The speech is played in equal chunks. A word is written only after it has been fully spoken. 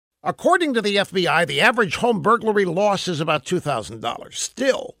According to the FBI, the average home burglary loss is about $2,000.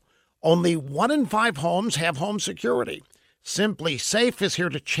 Still, only 1 in 5 homes have home security. Simply Safe is here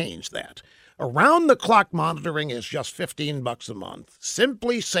to change that. Around-the-clock monitoring is just $15 a month.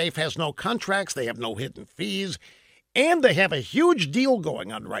 Simply Safe has no contracts, they have no hidden fees, and they have a huge deal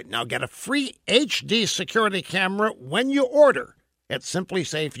going on right now. Get a free HD security camera when you order at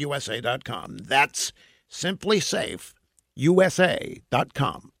simplysafeusa.com. That's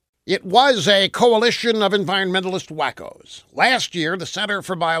simplysafeusa.com. It was a coalition of environmentalist wackos. Last year, the Center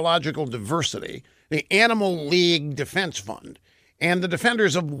for Biological Diversity, the Animal League Defense Fund, and the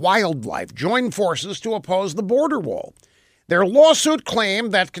Defenders of Wildlife joined forces to oppose the border wall. Their lawsuit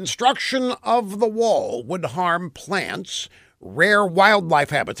claimed that construction of the wall would harm plants, rare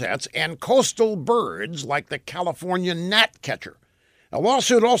wildlife habitats, and coastal birds like the California gnatcatcher. A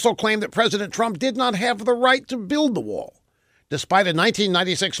lawsuit also claimed that President Trump did not have the right to build the wall, despite a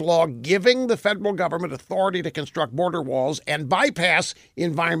 1996 law giving the federal government authority to construct border walls and bypass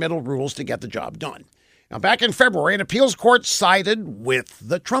environmental rules to get the job done. Now, back in February, an appeals court sided with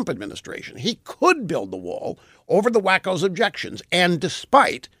the Trump administration. He could build the wall over the wackos' objections, and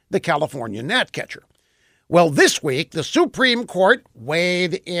despite the California gnatcatcher. Well, this week, the Supreme Court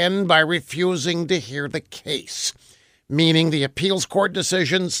weighed in by refusing to hear the case, meaning the appeals court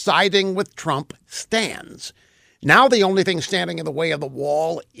decision siding with Trump stands. Now the only thing standing in the way of the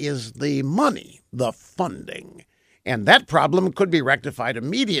wall is the money, the funding. And that problem could be rectified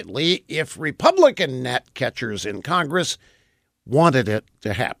immediately if Republican gnatcatchers in Congress wanted it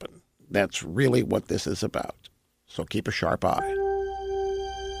to happen. That's really what this is about. So keep a sharp eye.